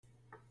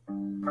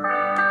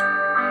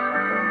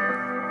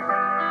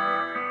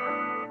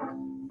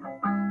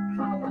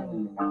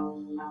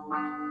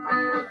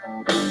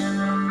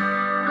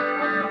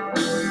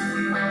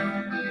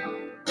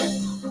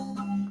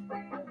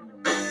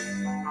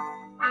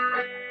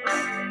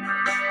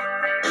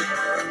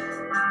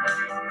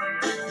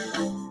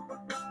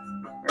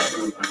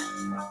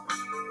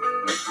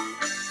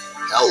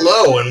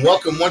Hello, and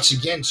welcome once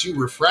again to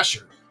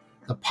Refresher,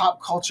 the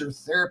pop culture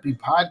therapy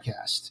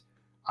podcast.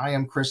 I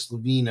am Chris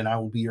Levine, and I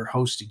will be your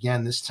host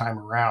again this time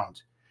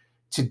around.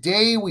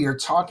 Today, we are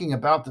talking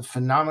about the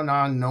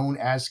phenomenon known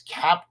as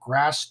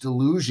Capgras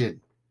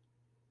delusion.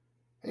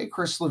 Hey,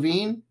 Chris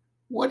Levine,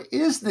 what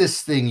is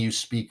this thing you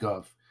speak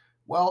of?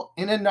 Well,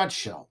 in a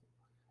nutshell,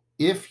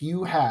 if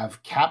you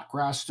have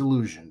Capgras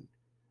delusion,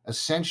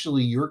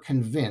 essentially you're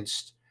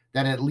convinced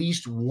that at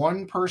least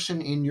one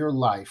person in your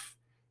life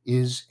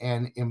is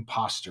an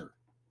imposter.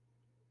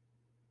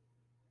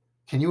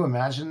 Can you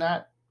imagine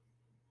that?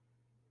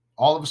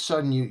 All of a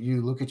sudden,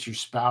 you look at your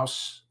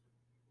spouse,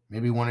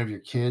 maybe one of your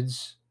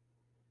kids,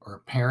 or a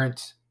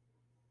parent,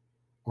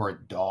 or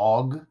a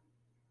dog.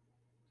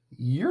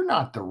 You're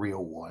not the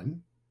real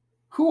one.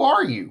 Who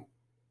are you?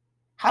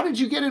 How did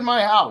you get in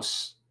my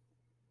house?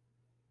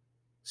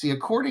 See,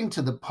 according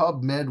to the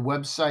PubMed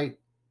website,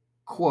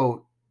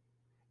 quote,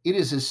 it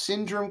is a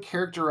syndrome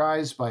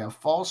characterized by a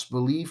false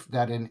belief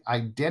that an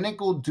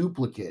identical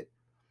duplicate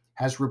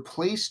has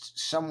replaced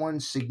someone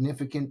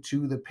significant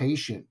to the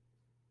patient.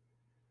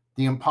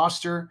 The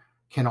imposter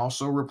can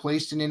also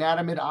replace an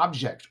inanimate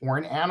object or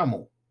an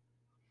animal.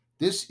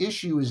 This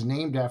issue is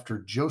named after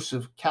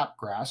Joseph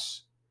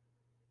Capgras,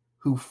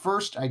 who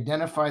first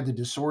identified the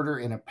disorder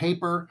in a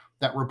paper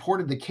that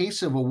reported the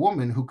case of a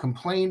woman who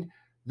complained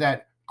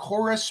that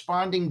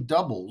corresponding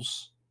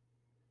doubles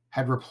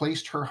had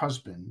replaced her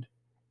husband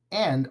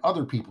and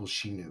other people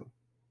she knew.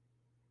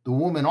 The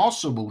woman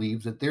also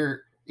believed that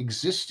there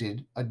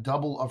existed a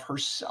double of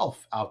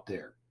herself out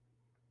there.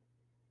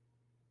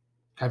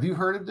 Have you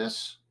heard of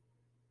this?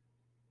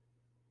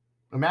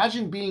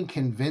 Imagine being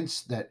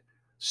convinced that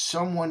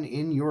someone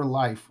in your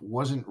life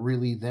wasn't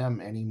really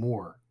them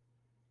anymore,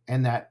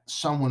 and that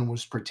someone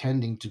was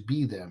pretending to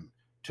be them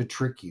to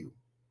trick you.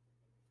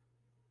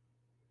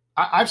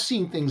 I've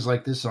seen things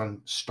like this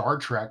on Star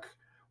Trek.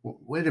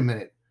 Wait a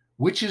minute.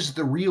 Which is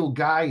the real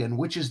guy and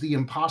which is the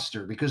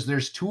imposter? Because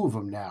there's two of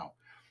them now.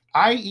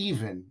 I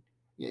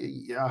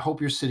hope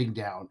you're sitting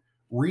down,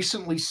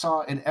 recently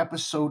saw an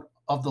episode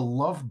of The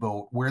Love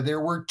Boat where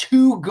there were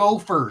two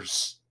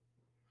gophers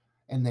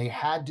and they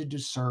had to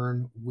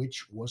discern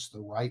which was the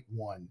right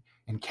one.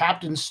 And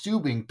Captain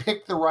Stubing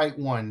picked the right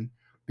one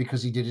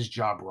because he did his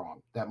job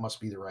wrong. That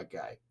must be the right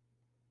guy.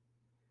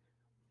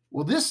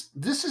 Well, this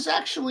is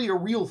actually a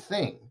real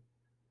thing.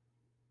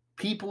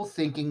 People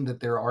thinking that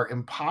there are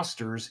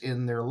imposters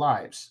in their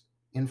lives.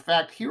 In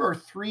fact, here are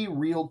three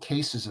real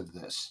cases of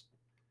this.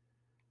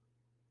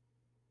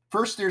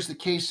 First, there's the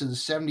case of the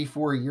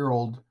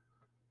 74-year-old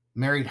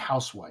married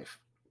housewife.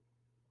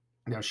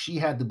 Now, she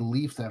had the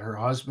belief that her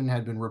husband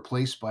had been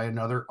replaced by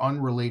another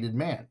unrelated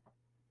man.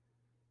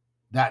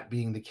 That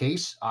being the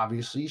case,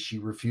 obviously, she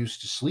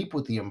refused to sleep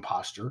with the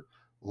imposter,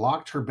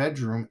 locked her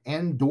bedroom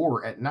and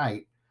door at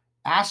night,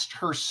 asked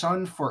her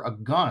son for a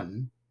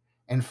gun,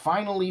 and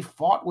finally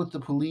fought with the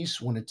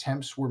police when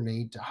attempts were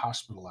made to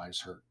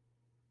hospitalize her.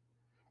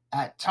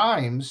 At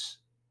times,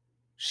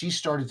 she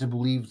started to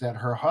believe that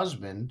her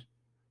husband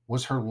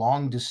was her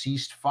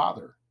long-deceased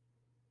father.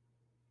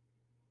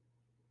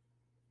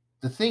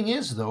 The thing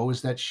is, though,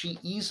 is that she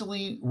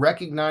easily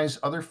recognized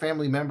other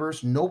family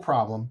members, no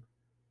problem,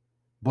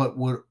 but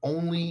would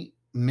only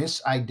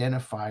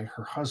misidentify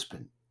her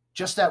husband.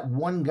 Just that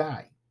one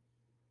guy.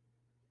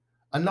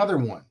 Another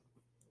one,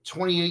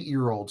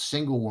 28-year-old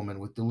single woman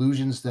with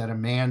delusions that a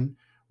man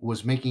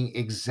was making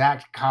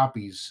exact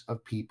copies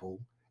of people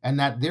and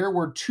that there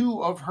were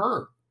two of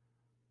her.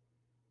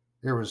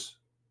 There was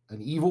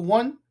an evil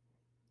one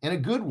and a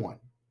good one.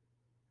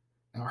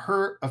 Now,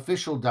 her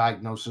official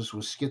diagnosis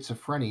was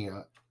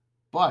schizophrenia,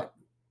 but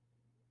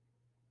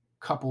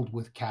coupled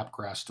with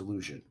Capgras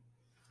delusion.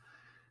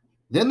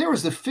 Then there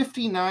was the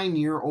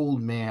 59-year-old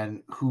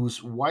man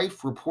whose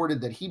wife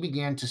reported that he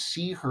began to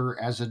see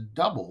her as a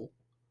double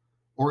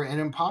or an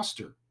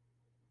imposter.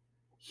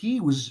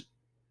 He was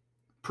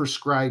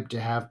prescribed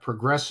to have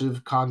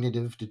progressive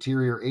cognitive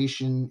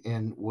deterioration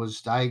and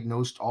was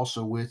diagnosed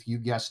also with, you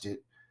guessed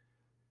it,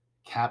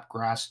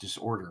 Capgras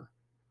disorder.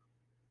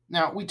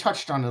 Now, we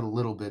touched on it a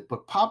little bit,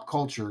 but pop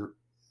culture,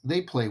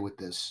 they play with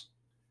this.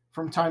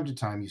 From time to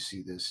time, you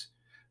see this,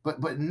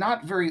 but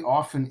not very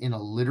often in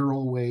a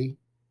literal way,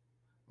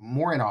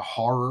 more in a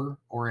horror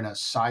or in a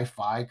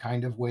sci-fi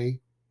kind of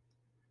way.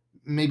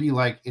 Maybe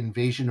like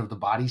Invasion of the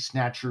Body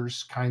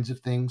Snatchers kinds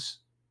of things.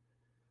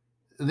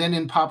 Then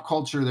in pop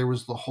culture, there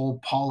was the whole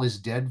Paul is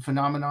dead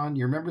phenomenon.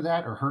 You remember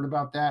that or heard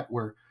about that?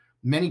 Where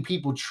many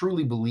people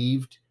truly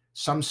believed,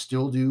 some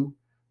still do,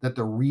 that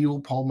the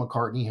real Paul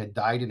McCartney had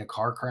died in a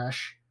car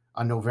crash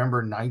on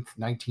November 9th,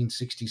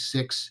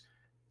 1966,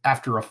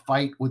 after a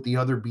fight with the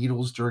other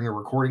Beatles during a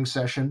recording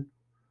session.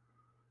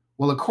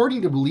 Well,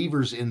 according to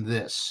believers in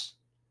this,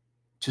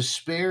 to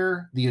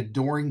spare the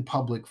adoring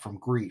public from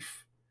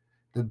grief,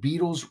 the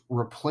Beatles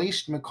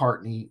replaced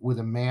McCartney with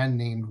a man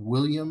named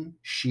William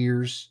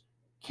Shears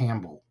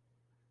Campbell.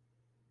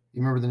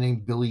 You remember the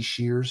name Billy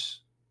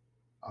Shears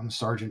on the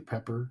Sgt.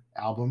 Pepper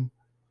album?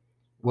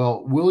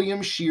 Well,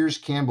 William Shears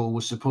Campbell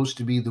was supposed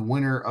to be the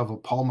winner of a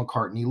Paul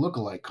McCartney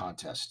lookalike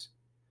contest.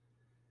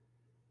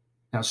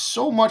 Now,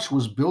 so much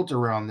was built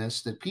around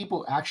this that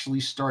people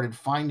actually started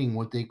finding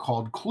what they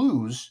called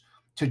clues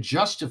to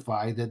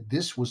justify that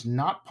this was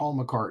not Paul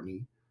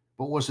McCartney,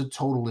 but was a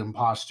total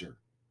imposter.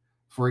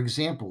 For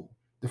example,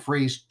 the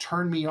phrase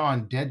 "turn me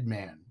on, dead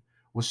man"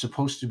 was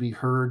supposed to be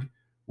heard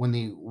when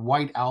the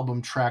White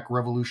Album track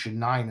Revolution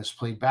 9 is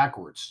played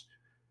backwards,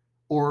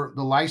 or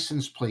the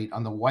license plate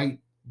on the white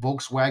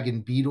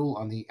Volkswagen Beetle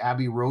on the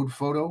Abbey Road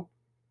photo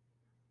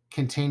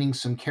containing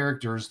some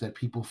characters that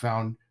people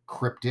found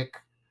cryptic.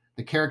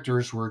 The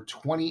characters were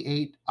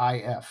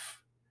 28IF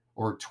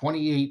or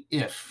 28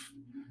 if,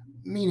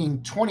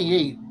 meaning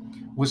 28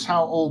 was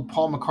how old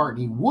Paul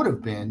McCartney would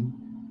have been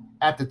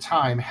at the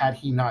time had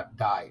he not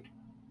died.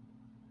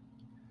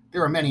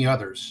 There are many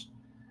others,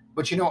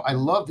 but I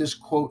love this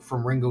quote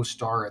from Ringo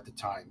Starr at the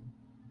time.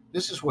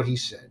 This is what he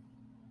said.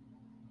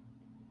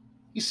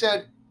 He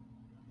said,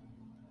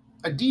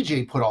 a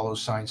DJ put all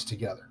those signs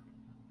together.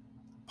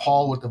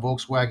 Paul with the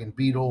Volkswagen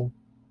Beetle,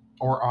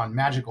 or on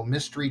Magical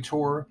Mystery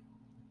Tour,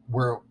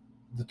 where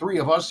the three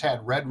of us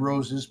had red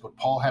roses, but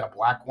Paul had a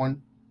black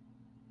one.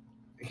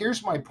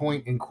 Here's my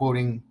point in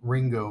quoting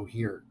Ringo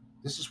here.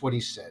 This is what he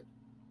said.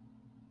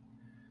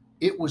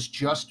 It was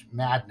just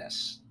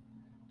madness.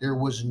 There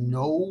was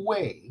no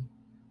way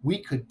we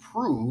could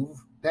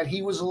prove that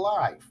he was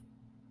alive,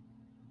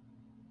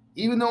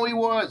 even though he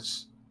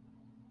was.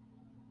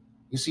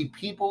 You see,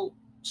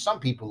 some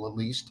people at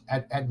least,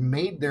 had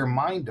made their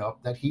mind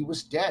up that he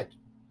was dead,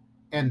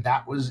 and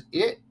that was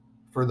it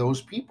for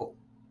those people.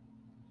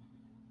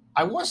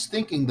 I was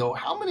thinking, though,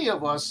 how many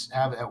of us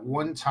have at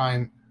one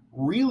time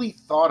really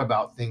thought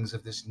about things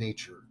of this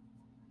nature?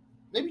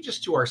 Maybe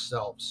just to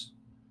ourselves.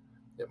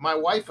 My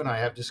wife and I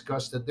have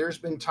discussed that there's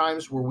been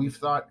times where we've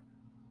thought,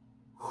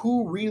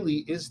 who really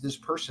is this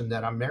person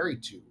that I'm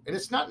married to? And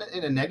it's not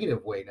in a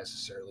negative way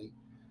necessarily,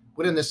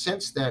 but in the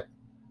sense that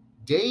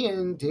day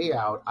in, day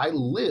out, I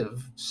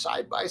live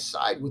side by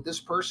side with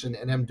this person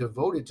and am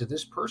devoted to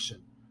this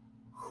person.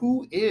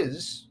 Who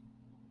is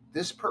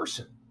this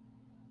person?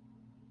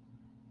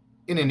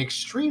 In an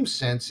extreme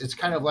sense, it's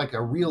kind of like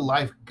a real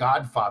life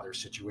Godfather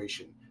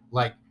situation.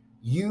 Like,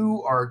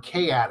 you are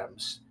Kay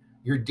Adams.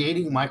 You're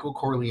dating Michael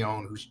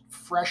Corleone, who's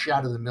fresh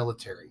out of the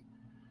military.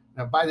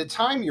 Now, by the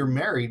time you're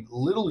married,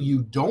 little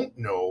you don't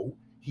know,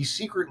 he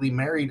secretly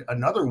married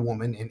another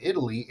woman in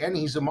Italy and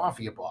he's a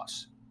mafia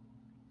boss.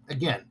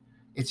 Again,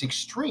 it's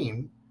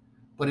extreme,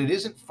 but it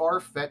isn't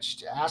far-fetched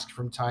to ask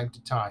from time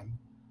to time,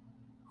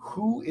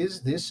 who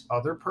is this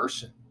other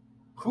person?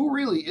 Who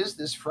really is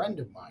this friend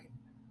of mine?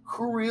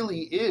 Who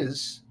really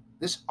is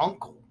this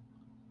uncle?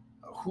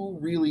 Who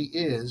really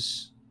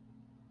is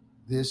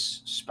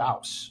this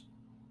spouse?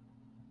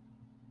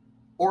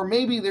 Or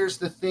maybe there's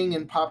the thing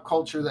in pop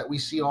culture that we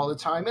see all the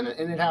time, and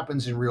it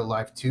happens in real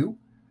life too,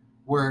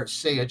 where,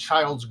 say, a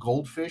child's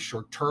goldfish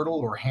or turtle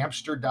or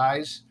hamster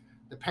dies.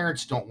 The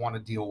parents don't want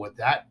to deal with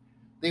that.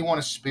 They want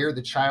to spare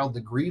the child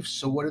the grief,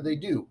 so what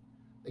do?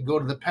 They go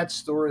to the pet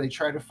store, they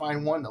try to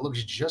find one that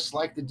looks just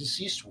like the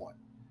deceased one.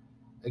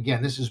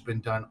 Again, this has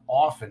been done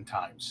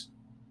oftentimes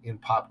in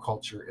pop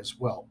culture as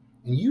well.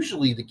 And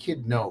usually the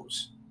kid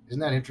knows.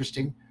 Isn't that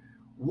interesting?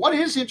 What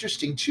is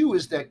interesting too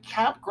is that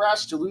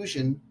Capgras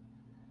delusion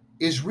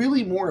is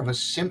really more of a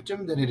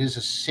symptom than it is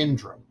a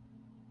syndrome.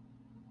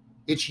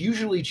 It's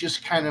usually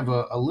just kind of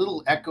a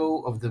little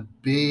echo of the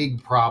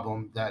big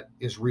problem that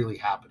is really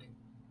happening.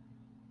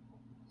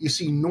 You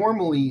see,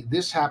 normally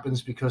this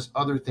happens because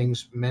other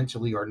things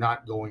mentally are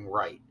not going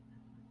right.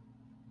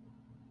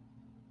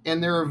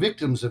 And there are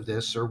victims of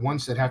this, or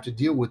ones that have to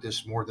deal with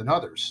this more than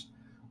others.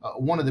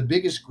 One of the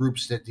biggest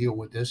groups that deal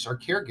with this are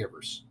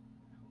caregivers,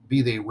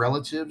 be they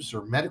relatives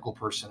or medical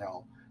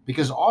personnel,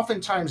 because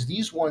oftentimes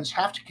these ones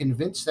have to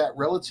convince that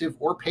relative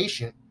or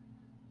patient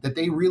that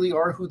they really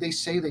are who they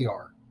say they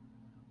are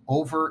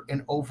over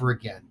and over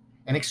again,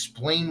 and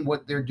explain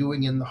what they're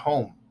doing in the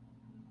home.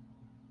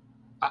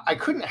 I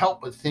couldn't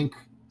help but think,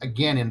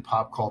 again, in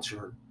pop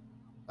culture,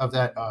 of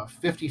that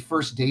 50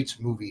 First Dates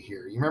movie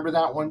here. You remember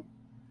that one?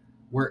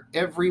 Where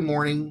every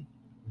morning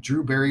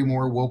Drew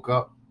Barrymore woke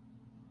up,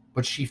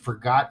 but she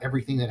forgot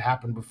everything that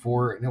happened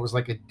before, and it was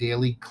like a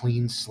daily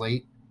clean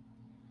slate.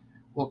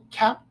 Well,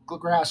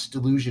 Capgras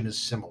delusion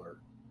is similar,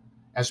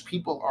 as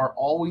people are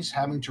always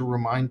having to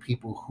remind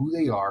people who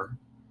they are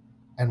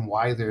and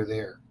why they're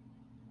there.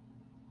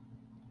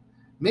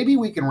 Maybe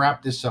we can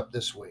wrap this up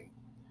this way.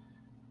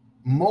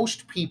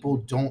 Most people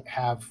don't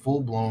have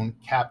full-blown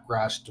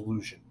Capgras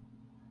delusion.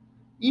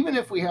 Even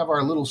if we have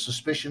our little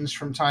suspicions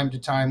from time to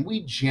time,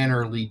 we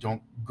generally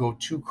don't go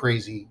too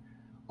crazy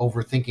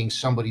over thinking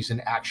somebody's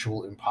an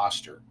actual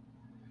imposter.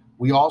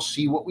 We all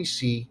see what we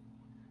see.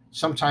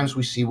 Sometimes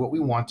we see what we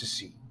want to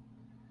see.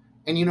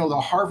 And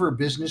the Harvard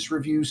Business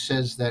Review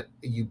says that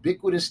a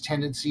ubiquitous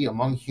tendency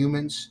among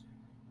humans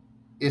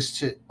is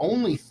to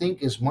only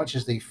think as much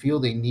as they feel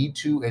they need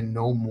to and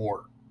no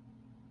more.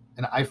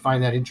 And I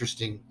find that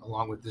interesting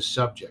along with this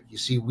subject. You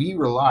see, we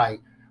rely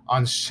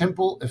on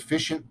simple,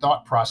 efficient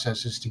thought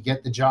processes to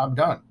get the job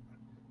done.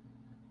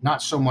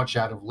 Not so much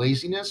out of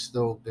laziness,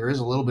 though there is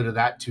a little bit of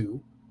that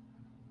too,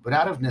 but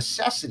out of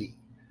necessity.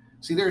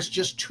 See, there's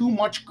just too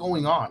much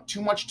going on,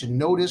 too much to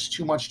notice,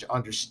 too much to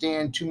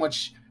understand, too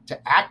much to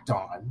act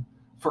on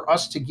for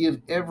us to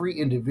give every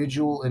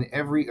individual and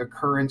every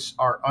occurrence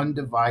our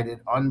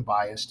undivided,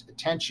 unbiased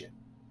attention.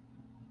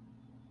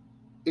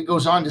 It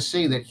goes on to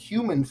say that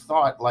human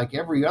thought, like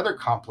every other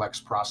complex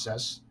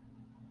process,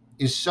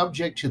 is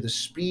subject to the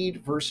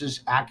speed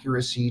versus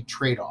accuracy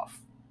trade off.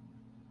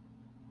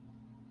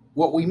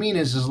 What we mean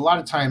is a lot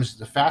of times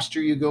the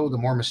faster you go, the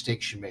more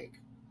mistakes you make.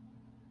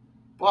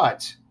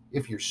 But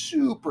if you're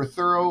super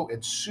thorough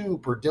and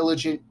super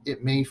diligent,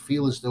 it may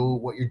feel as though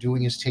what you're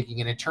doing is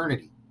taking an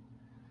eternity.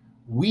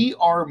 We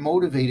are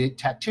motivated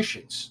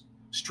tacticians,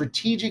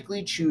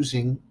 strategically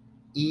choosing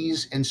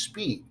ease and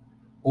speed,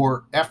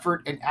 or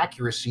effort and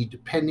accuracy,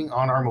 depending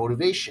on our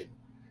motivation.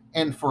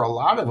 And for a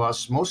lot of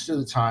us, most of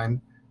the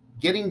time,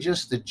 getting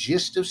just the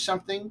gist of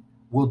something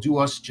will do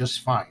us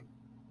just fine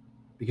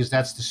because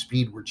that's the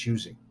speed we're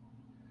choosing.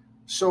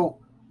 So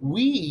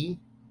we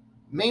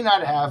may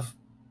not have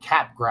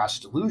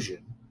Capgras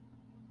delusion,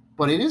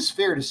 but it is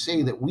fair to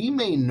say that we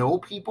may know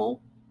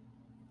people,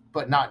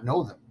 but not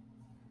know them.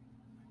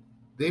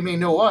 They may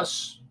know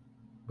us,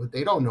 but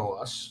they don't know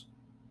us.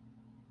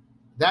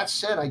 That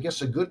said, I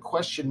guess a good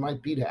question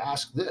might be to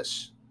ask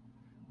this: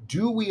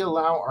 do we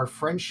allow our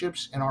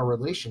friendships and our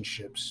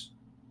relationships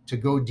to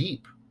go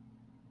deep?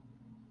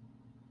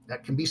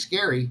 That can be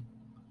scary,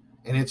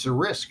 and it's a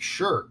risk,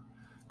 sure.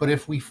 But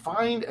if we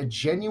find a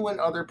genuine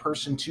other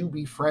person to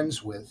be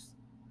friends with,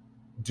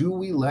 do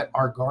we let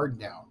our guard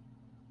down?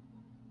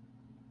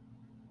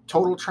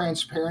 Total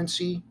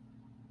transparency,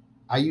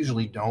 I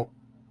usually don't.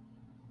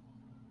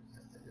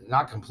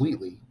 Not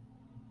completely.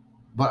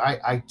 But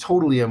I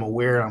totally am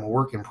aware I'm a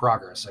work in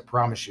progress. I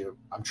promise you,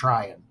 I'm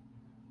trying.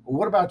 But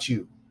what about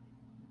you?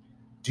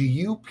 Do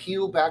you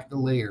peel back the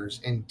layers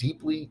and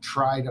deeply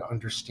try to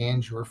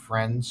understand your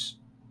friends?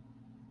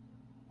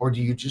 Or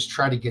do you just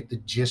try to get the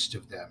gist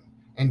of them?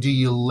 And do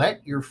you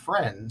let your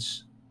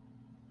friends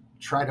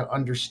try to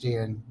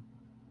understand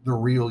the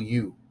real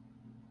you?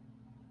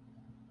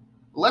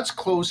 Let's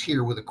close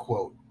here with a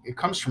quote. It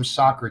comes from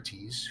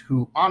Socrates,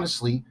 who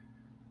honestly,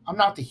 I'm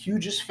not the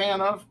hugest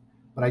fan of,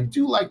 but I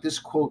do like this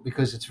quote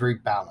because it's very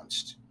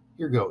balanced.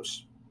 Here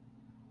goes.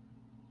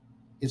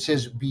 It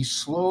says, "Be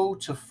slow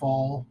to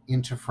fall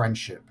into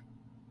friendship,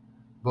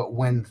 but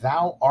when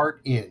thou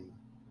art in,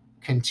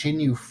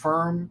 continue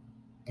firm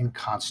and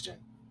constant."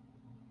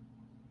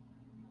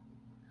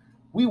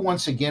 We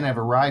once again have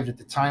arrived at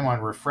the time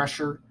on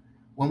Refresher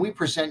when we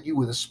present you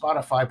with a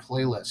Spotify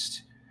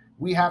playlist.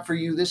 We have for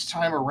you this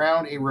time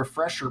around a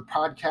Refresher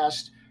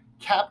podcast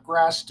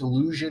Capgras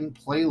Delusion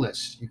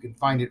playlist. You can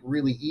find it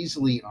really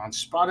easily on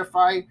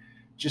Spotify.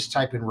 Just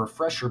type in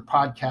Refresher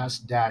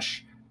Podcast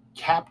dash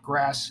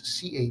Capgras,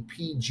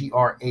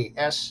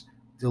 Capgras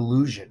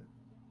Delusion.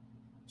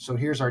 So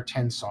here's our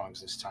 10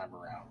 songs this time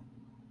around.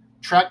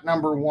 Track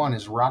number 1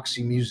 is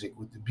Roxy Music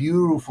with the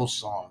beautiful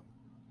song,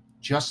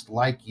 Just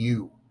Like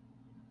You.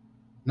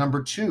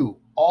 Number 2,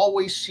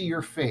 Always See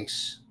Your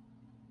Face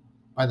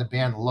by the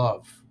band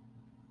Love.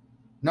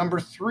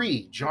 Number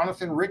 3,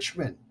 Jonathan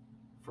Richman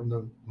from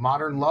the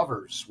Modern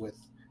Lovers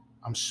with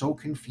I'm So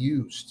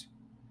Confused.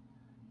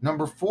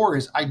 Number 4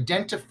 is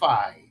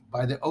Identify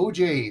by the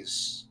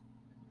OJs.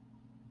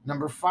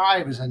 Number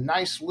 5 is a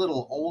nice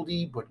little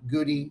oldie but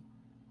goodie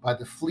by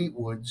the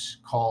Fleetwoods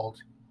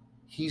called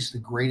He's the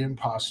Great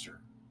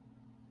Imposter.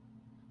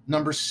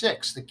 Number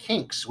 6, the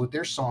Kinks with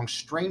their song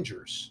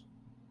Strangers.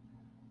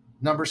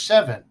 Number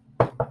 7,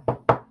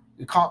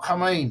 You Can't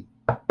Come In.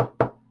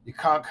 You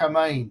Can't Come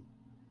In.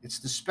 It's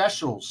the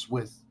Specials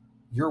with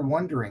You're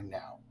Wondering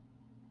Now.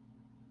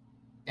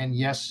 And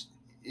yes,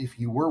 if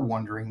you were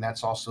wondering,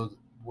 that's also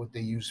what they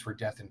use for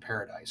Death in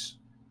Paradise.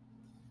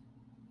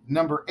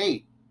 Number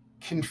 8,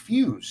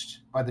 Confused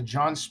by the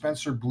John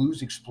Spencer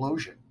Blues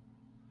Explosion.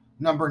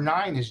 Number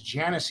 9 is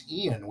Janis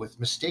Ian with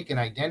Mistaken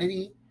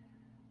Identity.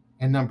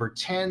 And number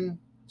 10,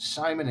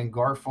 Simon and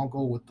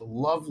Garfunkel with the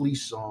lovely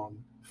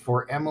song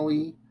For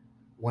Emily,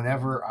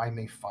 Whenever I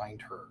May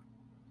Find Her.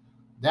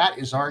 That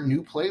is our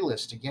new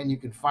playlist. Again, you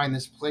can find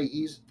this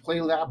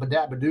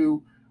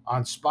Play-Labba-Dabba-Doo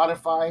on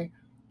Spotify.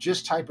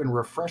 Just type in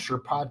Refresher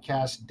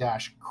Podcast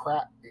dash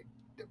crap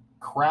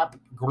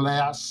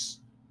glass.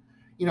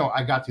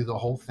 I got through the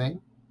whole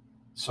thing,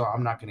 so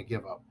I'm not going to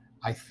give up.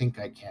 I think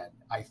I can.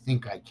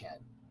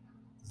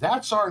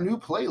 That's our new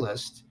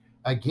playlist.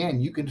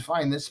 Again, you can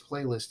find this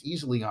playlist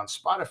easily on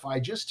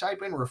Spotify. Just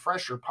type in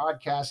Refresher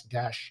Podcast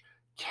dash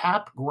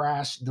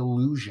Capgras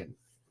Delusion.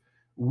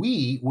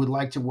 We would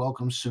like to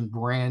welcome some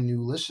brand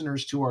new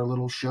listeners to our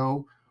little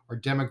show. Our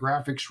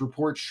demographics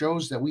report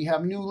shows that we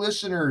have new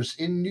listeners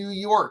in New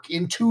York,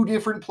 in 2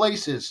 different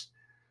places.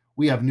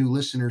 We have new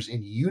listeners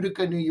in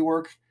Utica, New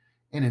York,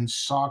 and in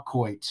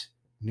Sauquoit,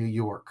 New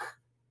York.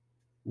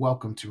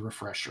 Welcome to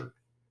Refresher.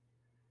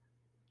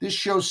 This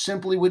show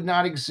simply would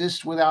not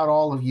exist without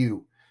all of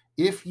you.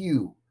 If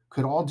you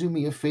could all do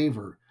me a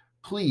favor,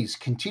 please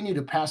continue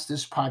to pass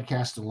this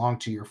podcast along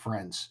to your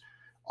friends.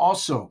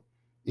 Also,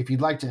 if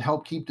you'd like to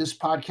help keep this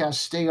podcast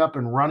stay up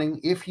and running,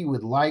 if you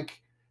would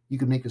like, you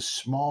can make a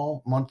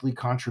small monthly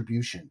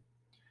contribution.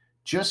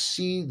 Just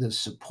see the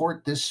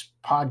support this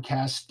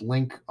podcast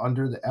link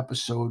under the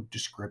episode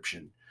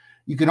description.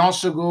 You can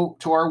also go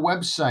to our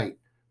website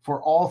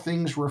for all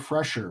things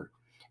Refresher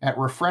at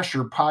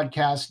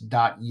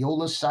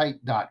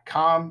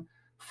refresherpodcast.yolasite.com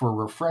for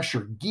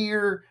Refresher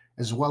gear,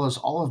 as well as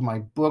all of my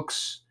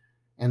books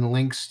and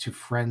links to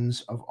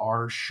friends of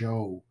our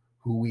show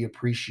who we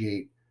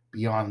appreciate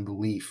beyond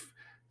belief.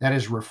 That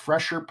is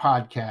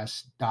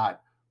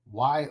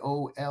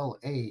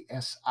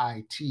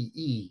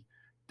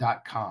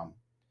refresherpodcast.yolasite.com.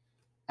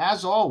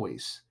 As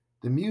always,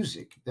 the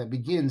music that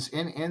begins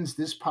and ends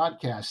this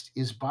podcast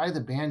is by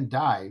the band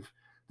Dive.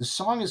 The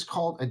song is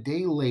called A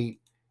Day Late,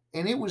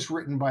 and it was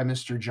written by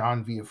Mr.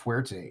 John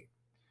Villafuerte.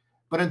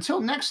 But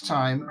until next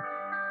time,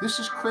 this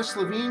is Chris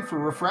Levine for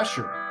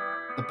Refresher,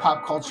 the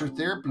Pop Culture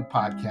Therapy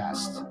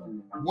Podcast.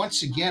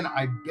 Once again,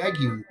 I beg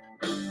you,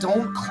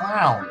 don't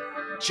clown,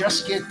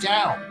 just get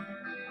down.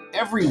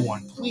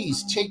 Everyone,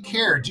 please take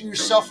care, do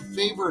yourself a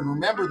favor, and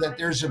remember that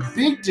there's a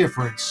big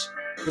difference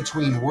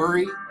between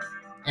worry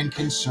and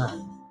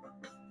concern.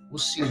 We'll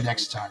see you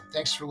next time.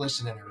 Thanks for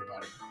listening, everyone.